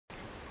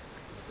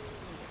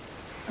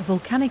a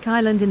volcanic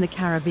island in the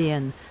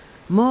Caribbean,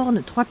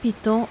 Morne Trois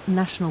Pitons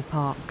National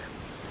Park.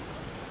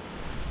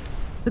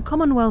 The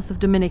Commonwealth of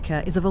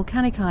Dominica is a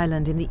volcanic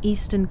island in the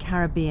eastern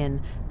Caribbean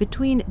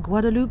between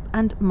Guadeloupe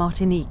and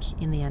Martinique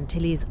in the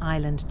Antilles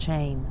island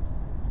chain.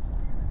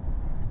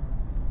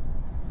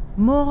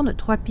 Morne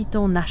Trois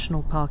Pitons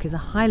National Park is a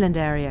highland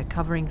area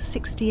covering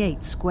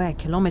 68 square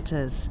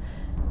kilometres.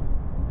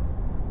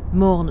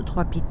 Morne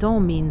Trois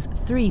Pitons means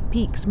Three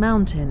Peaks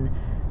Mountain.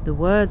 The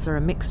words are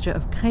a mixture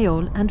of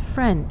Creole and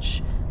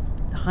French.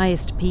 The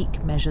highest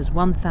peak measures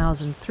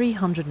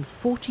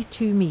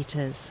 1,342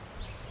 metres.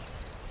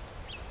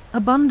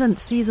 Abundant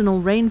seasonal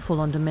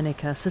rainfall on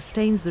Dominica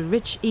sustains the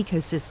rich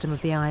ecosystem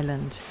of the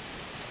island.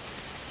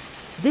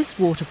 This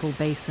waterfall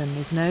basin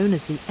is known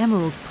as the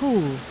Emerald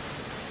Pool.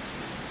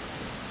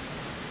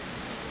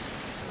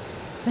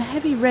 The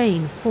heavy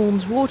rain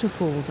forms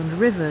waterfalls and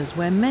rivers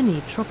where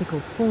many tropical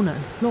fauna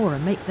and flora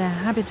make their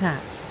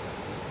habitat.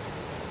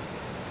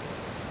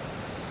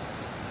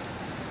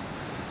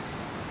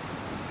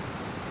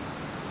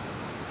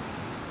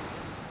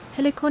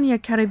 Heliconia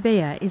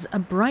caribea is a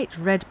bright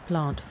red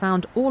plant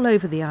found all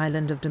over the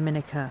island of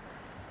Dominica.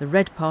 The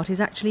red part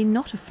is actually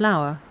not a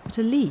flower, but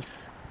a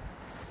leaf.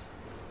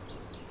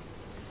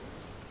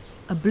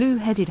 A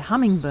blue-headed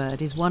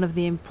hummingbird is one of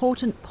the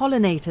important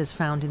pollinators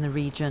found in the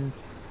region.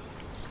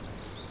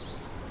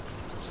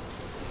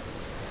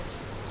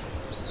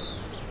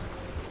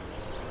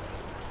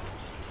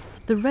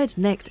 The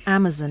red-necked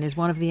Amazon is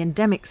one of the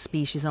endemic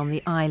species on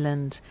the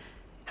island.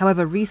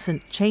 However,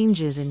 recent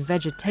changes in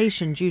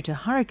vegetation due to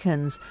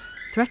hurricanes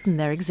threaten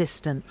their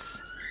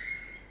existence.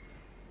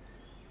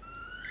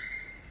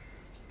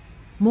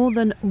 More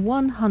than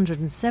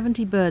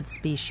 170 bird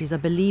species are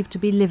believed to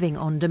be living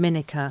on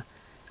Dominica.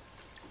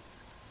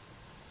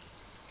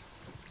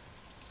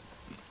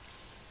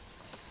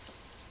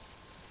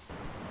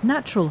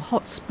 Natural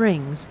hot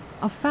springs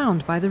are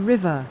found by the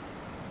river.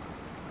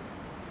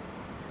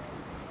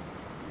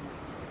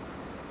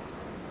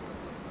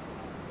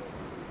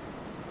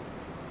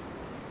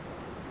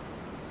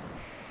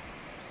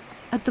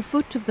 At the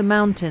foot of the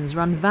mountains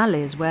run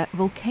valleys where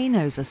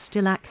volcanoes are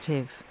still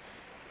active.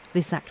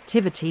 This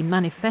activity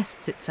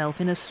manifests itself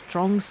in a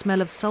strong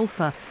smell of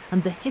sulphur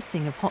and the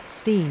hissing of hot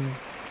steam.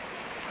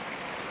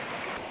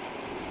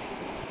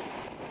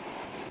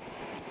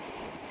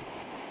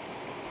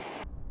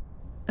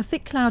 A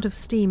thick cloud of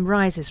steam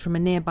rises from a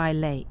nearby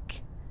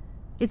lake.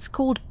 It's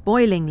called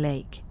Boiling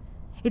Lake.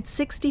 It's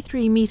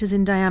 63 metres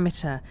in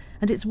diameter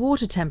and its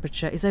water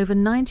temperature is over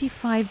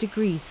 95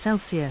 degrees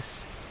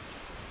Celsius.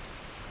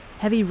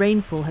 Heavy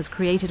rainfall has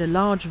created a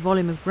large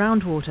volume of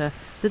groundwater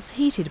that's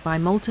heated by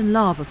molten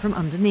lava from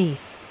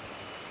underneath.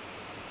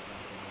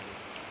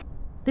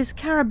 This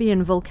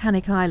Caribbean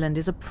volcanic island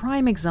is a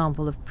prime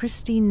example of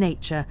pristine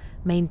nature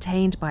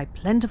maintained by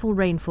plentiful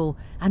rainfall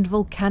and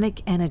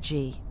volcanic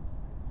energy.